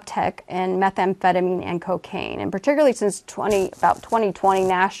big uptick in methamphetamine and cocaine, and particularly since about 2020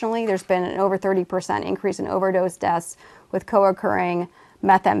 nationally, there's been an over 30% increase in overdose deaths with co-occurring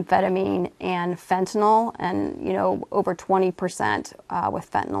methamphetamine and fentanyl, and over 20%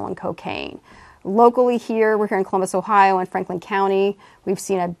 with fentanyl and cocaine. Locally here, we're here in Columbus, Ohio, and Franklin County. We've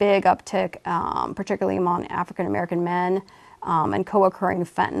seen a big uptick, particularly among African American men, and co-occurring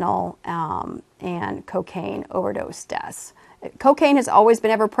fentanyl and cocaine overdose deaths. Cocaine has always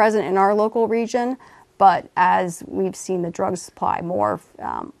been ever present in our local region, but as we've seen the drug supply more,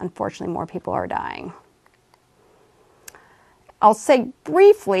 unfortunately, more people are dying. I'll say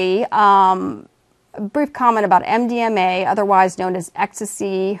briefly, a brief comment about MDMA, otherwise known as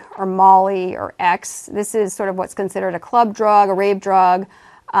ecstasy or Molly or X. This is sort of what's considered a club drug, a rave drug.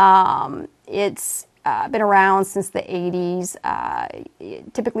 It's been around since the 80s.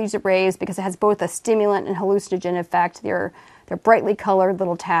 Typically used at raves because it has both a stimulant and hallucinogen effect. They're brightly colored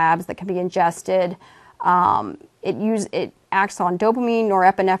little tabs that can be ingested. It acts on dopamine,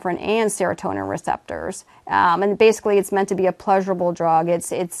 norepinephrine, and serotonin receptors. And basically, it's meant to be a pleasurable drug. It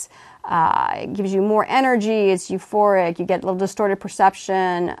gives you more energy. It's euphoric. You get a little distorted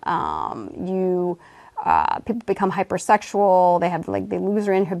perception. People become hypersexual. They lose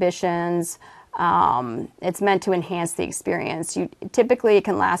their inhibitions. It's meant to enhance the experience. Typically, it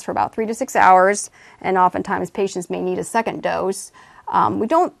can last for about 3 to 6 hours, and oftentimes patients may need a second dose. We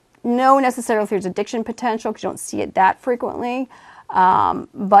don't know necessarily if there's addiction potential because you don't see it that frequently,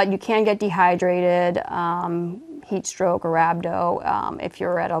 but you can get dehydrated, heat stroke or rhabdo if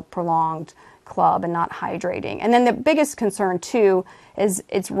you're at a prolonged club and not hydrating. And then the biggest concern too is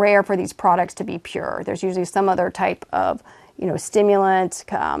it's rare for these products to be pure. There's usually some other type of stimulant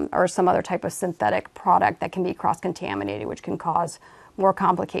or some other type of synthetic product that can be cross-contaminated, which can cause more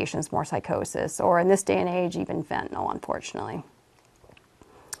complications, more psychosis, or in this day and age, even fentanyl, unfortunately.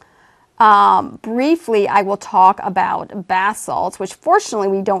 Briefly, I will talk about bath salts, which fortunately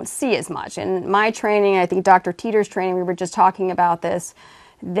we don't see as much. In my training, I think Dr. Teeter's training, we were just talking about this,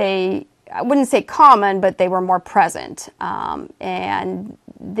 I wouldn't say common, but they were more present. And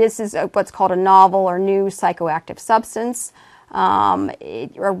this is what's called a novel or new psychoactive substance.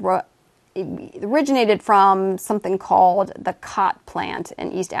 It originated from something called the khat plant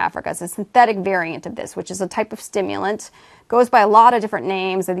in East Africa. It's a synthetic variant of this, which is a type of stimulant. Goes by a lot of different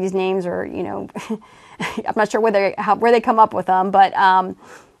names, and these names are, I'm not sure where they come up with them, but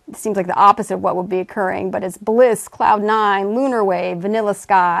it seems like the opposite of what would be occurring. But it's bliss, cloud nine, lunar wave, vanilla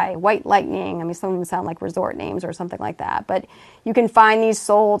sky, white lightning. I mean, some of them sound like resort names or something like that. But you can find these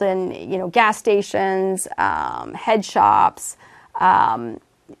sold in, gas stations, head shops.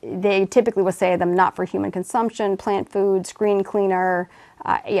 They typically will say them not for human consumption, plant food, screen cleaner.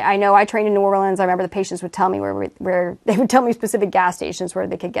 I know I trained in New Orleans. I remember the patients would tell me where they would tell me specific gas stations where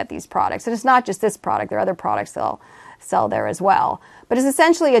they could get these products. And it's not just this product. There are other products they'll sell there as well. But it's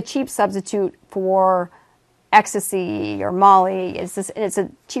essentially a cheap substitute for ecstasy or Molly. It's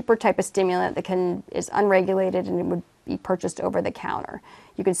a cheaper type of stimulant that is unregulated, and it would be purchased over the counter.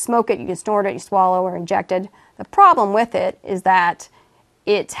 You can smoke it, you can snort it, you swallow or inject it. The problem with it is that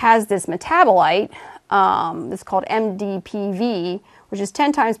it has this metabolite that's called MDPV, which is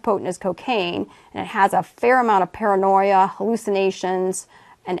 10 times potent as cocaine, and it has a fair amount of paranoia, hallucinations,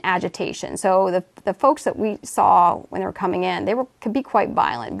 and agitation. So the folks that we saw when they were coming in, could be quite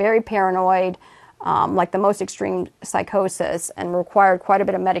violent, very paranoid, like the most extreme psychosis, and required quite a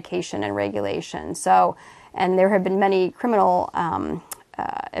bit of medication and regulation. So, and there have been many criminal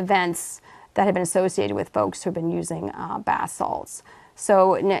events that have been associated with folks who have been using bath salts.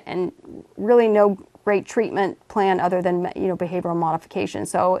 So, and really no great treatment plan other than behavioral modification.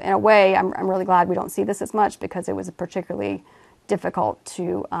 So in a way, I'm really glad we don't see this as much, because it was particularly difficult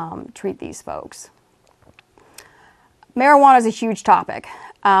to treat these folks. Marijuana is a huge topic.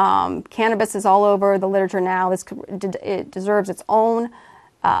 Cannabis is all over the literature now. It deserves its own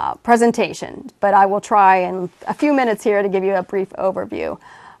presentation, but I will try in a few minutes here to give you a brief overview.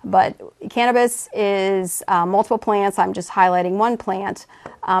 But cannabis is multiple plants. I'm just highlighting one plant.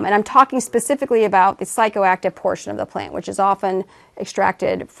 And I'm talking specifically about the psychoactive portion of the plant, which is often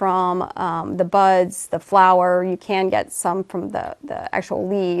extracted from the buds, the flower. You can get some from the actual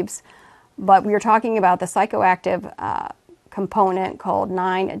leaves. But we are talking about the psychoactive component called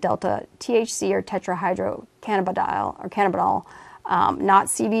 9-delta THC, or tetrahydrocannabinol, or cannabinol, not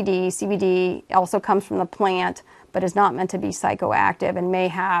CBD. CBD also comes from the plant, but is not meant to be psychoactive, and may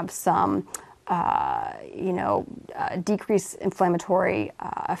have some, decreased inflammatory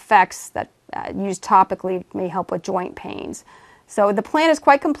effects that used topically may help with joint pains. So the plant is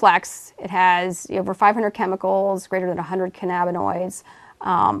quite complex. It has over 500 chemicals, greater than 100 cannabinoids.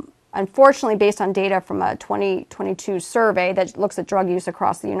 Unfortunately, based on data from a 2022 survey that looks at drug use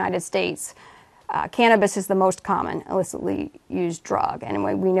across the United States, cannabis is the most common illicitly used drug. And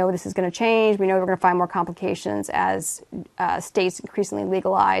we know this is going to change. We know we're going to find more complications as states increasingly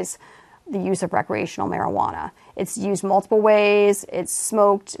legalize the use of recreational marijuana. It's used multiple ways. It's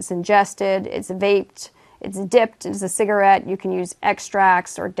smoked, it's ingested, it's vaped, it's dipped as a cigarette. You can use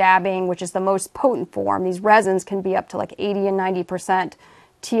extracts or dabbing, which is the most potent form. These resins can be up to like 80 and 90%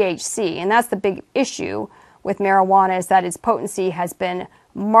 THC. And that's the big issue with marijuana, is that its potency has been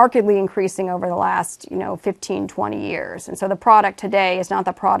markedly increasing over the last 15, 20 years. And so the product today is not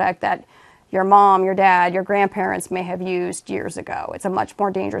the product that your mom, your dad, your grandparents may have used years ago. It's a much more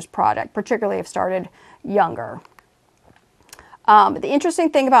dangerous product, particularly if started younger. The interesting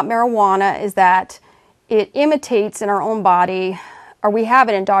thing about marijuana is that it imitates in our own body, or we have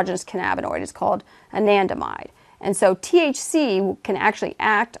an endogenous cannabinoid. It's called anandamide. And so THC can actually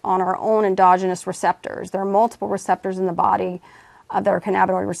act on our own endogenous receptors. There are multiple receptors in the body that are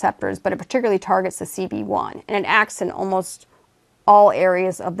cannabinoid receptors, but it particularly targets the CB1, and it acts in almost all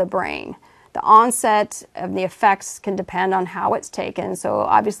areas of the brain. The onset of the effects can depend on how it's taken. So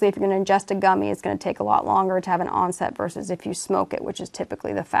obviously, if you're going to ingest a gummy, it's going to take a lot longer to have an onset versus if you smoke it, which is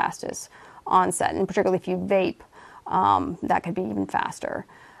typically the fastest onset. And particularly if you vape, that could be even faster.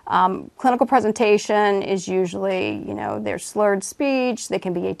 Clinical presentation is usually, there's slurred speech, they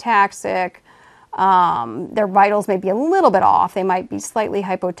can be ataxic, their vitals may be a little bit off, they might be slightly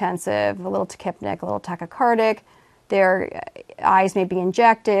hypotensive, a little tachypnic, a little tachycardic, their eyes may be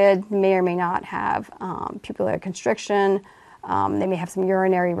injected, may or may not have pupillary constriction, they may have some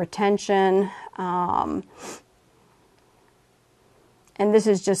urinary retention, and this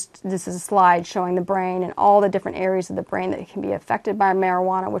is a slide showing the brain and all the different areas of the brain that can be affected by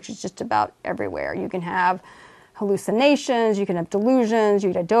marijuana, which is just about everywhere. You can have hallucinations, you can have delusions,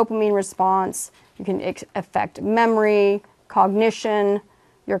 you get a dopamine response, you can affect memory, cognition,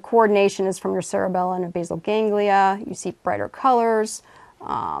 your coordination is from your cerebellum and basal ganglia, you see brighter colors.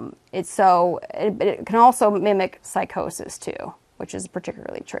 It can also mimic psychosis too, which is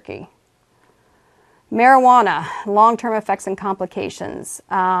particularly tricky. Marijuana, long-term effects and complications.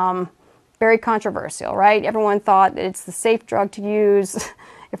 Very controversial, right? Everyone thought that it's the safe drug to use.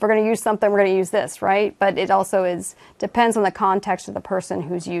 If we're going to use something, we're going to use this, right? But it also depends on the context of the person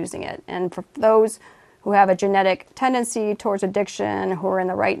who's using it. And for those who have a genetic tendency towards addiction, who are in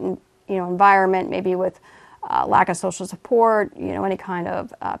the right environment, maybe with lack of social support, any kind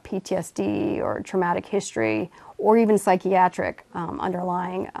of PTSD or traumatic history, or even psychiatric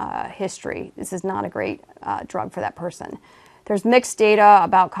underlying history, this is not a great drug for that person. There's mixed data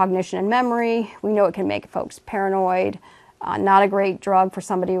about cognition and memory. We know it can make folks paranoid. Not a great drug for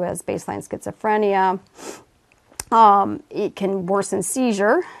somebody who has baseline schizophrenia. It can worsen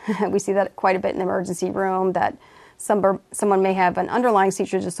seizure. We see that quite a bit in the emergency room, that someone may have an underlying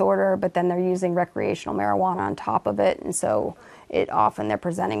seizure disorder, but then they're using recreational marijuana on top of it, and so often they're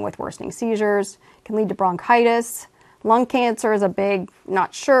presenting with worsening seizures. It can lead to bronchitis. Lung cancer is a big,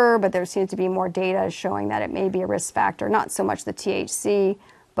 not sure, but there seems to be more data showing that it may be a risk factor, not so much the THC,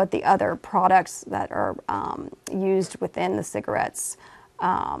 but the other products that are used within the cigarettes.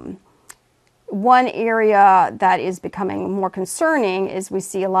 One area that is becoming more concerning is we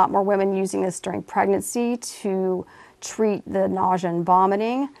see a lot more women using this during pregnancy to treat the nausea and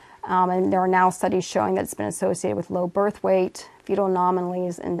vomiting. And there are now studies showing that it's been associated with low birth weight, fetal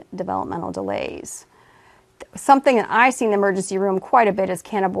anomalies, and developmental delays. Something that I see in the emergency room quite a bit is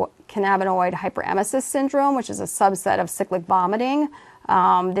cannabinoid hyperemesis syndrome, which is a subset of cyclic vomiting.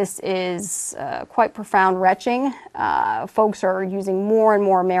 This is quite profound retching. Folks are using more and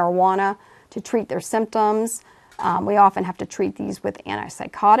more marijuana to treat their symptoms. We often have to treat these with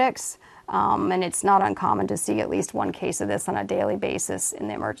antipsychotics, and it's not uncommon to see at least one case of this on a daily basis in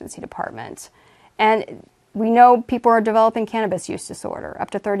the emergency department. And we know people are developing cannabis use disorder. Up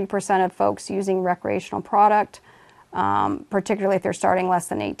to 30% of folks using recreational product, particularly if they're starting less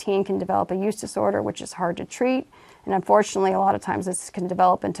than 18, can develop a use disorder, which is hard to treat. And unfortunately, a lot of times this can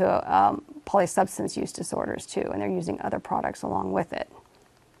develop into polysubstance use disorders too, and they're using other products along with it.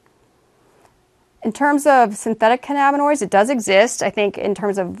 In terms of synthetic cannabinoids, it does exist. I think in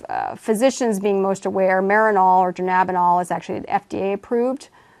terms of physicians being most aware, Marinol or dronabinol is actually an FDA-approved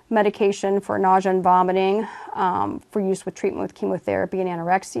medication for nausea and vomiting for use with treatment with chemotherapy and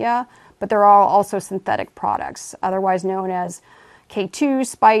anorexia. But there are also synthetic products, otherwise known as K2,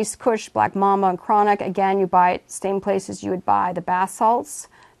 Spice, Kush, Black Mamba, and Chronic. Again, you buy it same places you would buy the bath salts.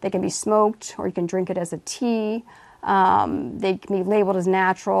 They can be smoked, or you can drink it as a tea. They can be labeled as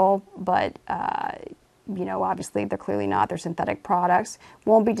natural, but obviously they're clearly not. They're synthetic products.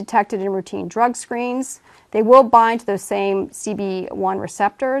 Won't be detected in routine drug screens. They will bind to those same CB1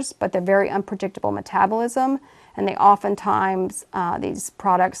 receptors, but they're very unpredictable metabolism, and they oftentimes, these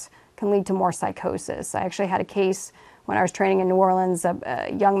products can lead to more psychosis. I actually had a case when I was training in New Orleans.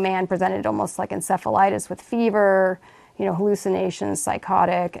 A young man presented almost like encephalitis with fever, hallucinations,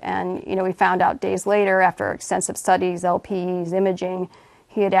 psychotic, and we found out days later, after extensive studies, LPs, imaging,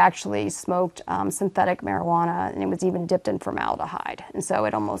 he had actually smoked synthetic marijuana, and it was even dipped in formaldehyde, and so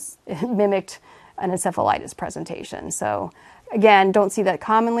it almost mimicked an encephalitis presentation. So again, don't see that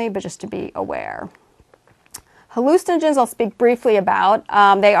commonly, but just to be aware. Hallucinogens I'll speak briefly about.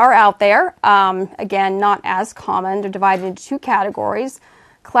 They are out there. Again, not as common. They're divided into two categories,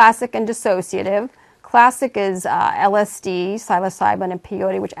 classic and dissociative. Classic is LSD, psilocybin, and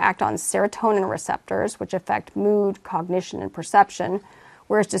peyote, which act on serotonin receptors, which affect mood, cognition, and perception,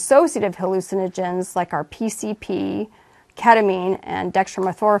 whereas dissociative hallucinogens like our PCP, ketamine, and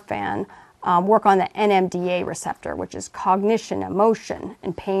dextromethorphan work on the NMDA receptor, which is cognition, emotion,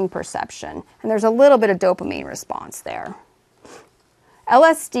 and pain perception. And there's a little bit of dopamine response there.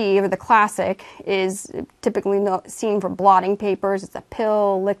 LSD, or the classic, is typically seen for blotting papers. It's a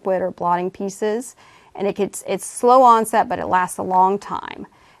pill, liquid, or blotting pieces. And it's slow onset, but it lasts a long time.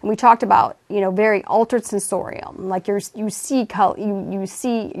 And we talked about, very altered sensorium, like you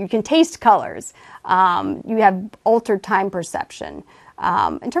can taste colors. You have altered time perception.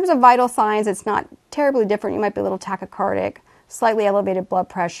 In terms of vital signs, it's not terribly different. You might be a little tachycardic, slightly elevated blood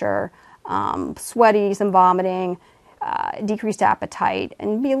pressure, sweaty, some vomiting, decreased appetite,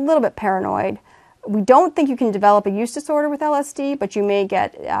 and be a little bit paranoid. We don't think you can develop a use disorder with LSD, but you may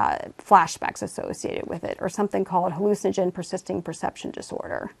get flashbacks associated with it, or something called hallucinogen persisting perception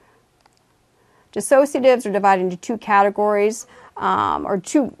disorder. Dissociatives are divided into two categories, or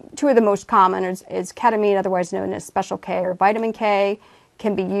two of the most common is ketamine, otherwise known as Special K or vitamin K,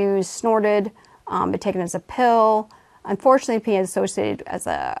 can be used snorted, but taken as a pill. Unfortunately, it can be associated as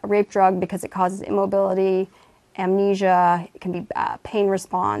a rape drug because it causes immobility, amnesia, it can be pain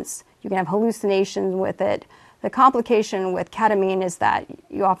response. You can have hallucinations with it. The complication with ketamine is that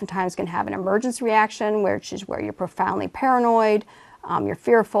you oftentimes can have an emergence reaction, which is where you're profoundly paranoid, you're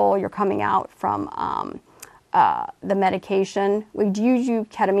fearful, you're coming out from the medication. We use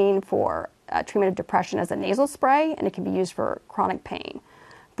ketamine for treatment of depression as a nasal spray, and it can be used for chronic pain.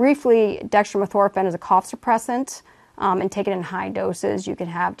 Briefly, dextromethorphan is a cough suppressant, and taken in high doses, you can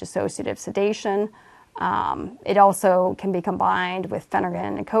have dissociative sedation. It also can be combined with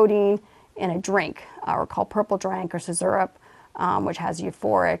phenergan and codeine in a drink, or called purple drink or syrup, which has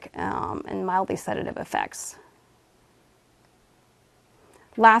euphoric and mildly sedative effects.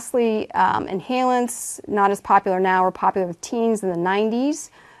 Lastly, inhalants, not as popular now, were popular with teens in the 90s,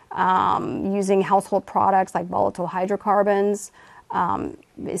 using household products like volatile hydrocarbons.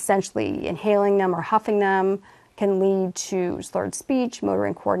 Essentially inhaling them or huffing them can lead to slurred speech,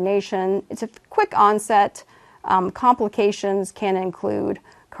 motor incoordination. It's a quick onset. Complications can include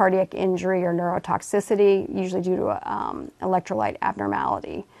cardiac injury or neurotoxicity, usually due to electrolyte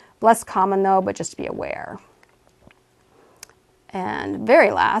abnormality. Less common though, but just to be aware. And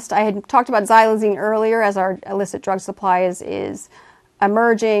very last, I had talked about xylazine earlier as our illicit drug supply is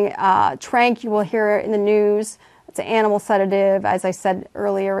emerging. Tranq, you will hear in the news. It's an animal sedative. As I said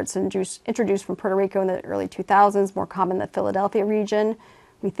earlier, it's introduced from Puerto Rico in the early 2000s, more common in the Philadelphia region.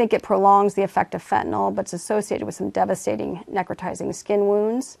 We think it prolongs the effect of fentanyl, but it's associated with some devastating necrotizing skin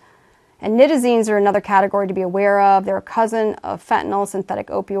wounds. And nitazines are another category to be aware of. They're a cousin of fentanyl, synthetic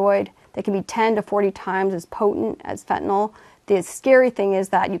opioid. They can be 10 to 40 times as potent as fentanyl. The scary thing is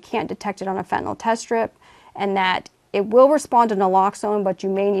that you can't detect it on a fentanyl test strip, and that it will respond to naloxone, but you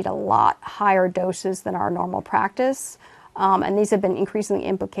may need a lot higher doses than our normal practice. And these have been increasingly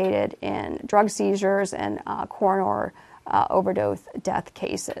implicated in drug seizures and coronary overdose death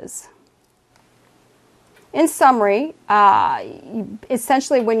cases. In summary,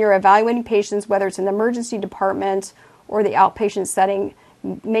 essentially when you're evaluating patients, whether it's in the emergency department or the outpatient setting,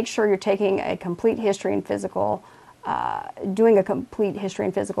 make sure you're taking a complete history and physical, doing a complete history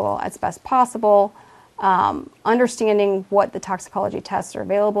and physical as best possible, understanding what the toxicology tests are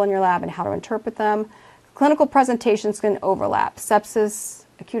available in your lab and how to interpret them. Clinical presentations can overlap. Sepsis,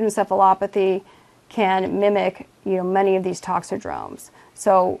 acute encephalopathy can mimic, many of these toxidromes.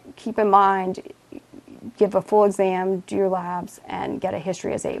 So keep in mind, give a full exam, do your labs, and get a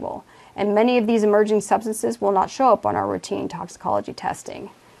history as able. And many of these emerging substances will not show up on our routine toxicology testing.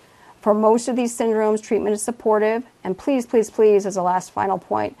 For most of these syndromes, treatment is supportive. And please, please, please, as a last final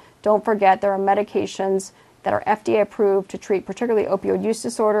point, don't forget there are medications that are FDA approved to treat particularly opioid use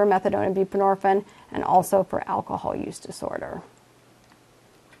disorder, methadone and buprenorphine, and also for alcohol use disorder.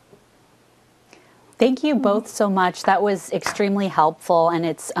 Thank you both so much. That was extremely helpful, and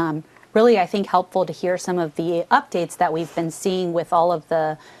it's really, I think, helpful to hear some of the updates that we've been seeing with all of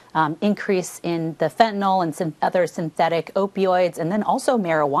the increase in the fentanyl and other synthetic opioids, and then also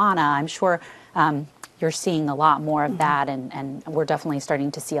marijuana. I'm sure you're seeing a lot more of that, and we're definitely starting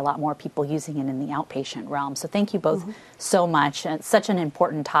to see a lot more people using it in the outpatient realm. So thank you both so much. It's such an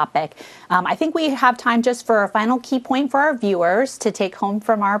important topic. I think we have time just for a final key point for our viewers to take home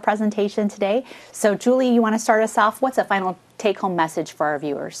from our presentation today. So Julie, you want to start us off? What's a final take-home message for our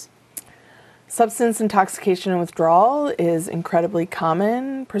viewers? Substance intoxication and withdrawal is incredibly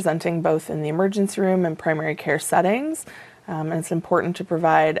common, presenting both in the emergency room and primary care settings. And it's important to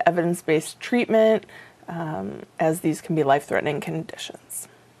provide evidence-based treatment, as these can be life-threatening conditions.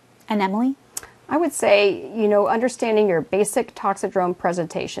 And Emily? I would say, understanding your basic toxidrome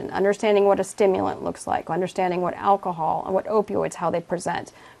presentation, understanding what a stimulant looks like, understanding what alcohol and what opioids, how they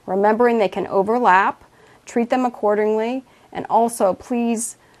present, remembering they can overlap, treat them accordingly, and also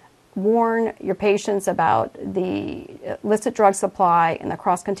please warn your patients about the illicit drug supply and the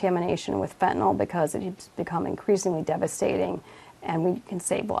cross-contamination with fentanyl, because it's become increasingly devastating and we can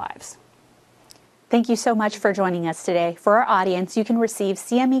save lives. Thank you so much for joining us today. For our audience, you can receive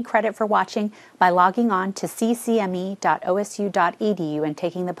CME credit for watching by logging on to ccme.osu.edu and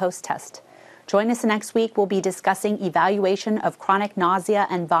taking the post-test. Join us next week. We'll be discussing evaluation of chronic nausea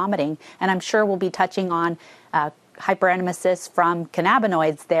and vomiting, and I'm sure we'll be touching on hyperemesis from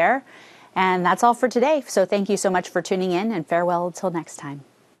cannabinoids there. And that's all for today. So thank you so much for tuning in, and farewell until next time.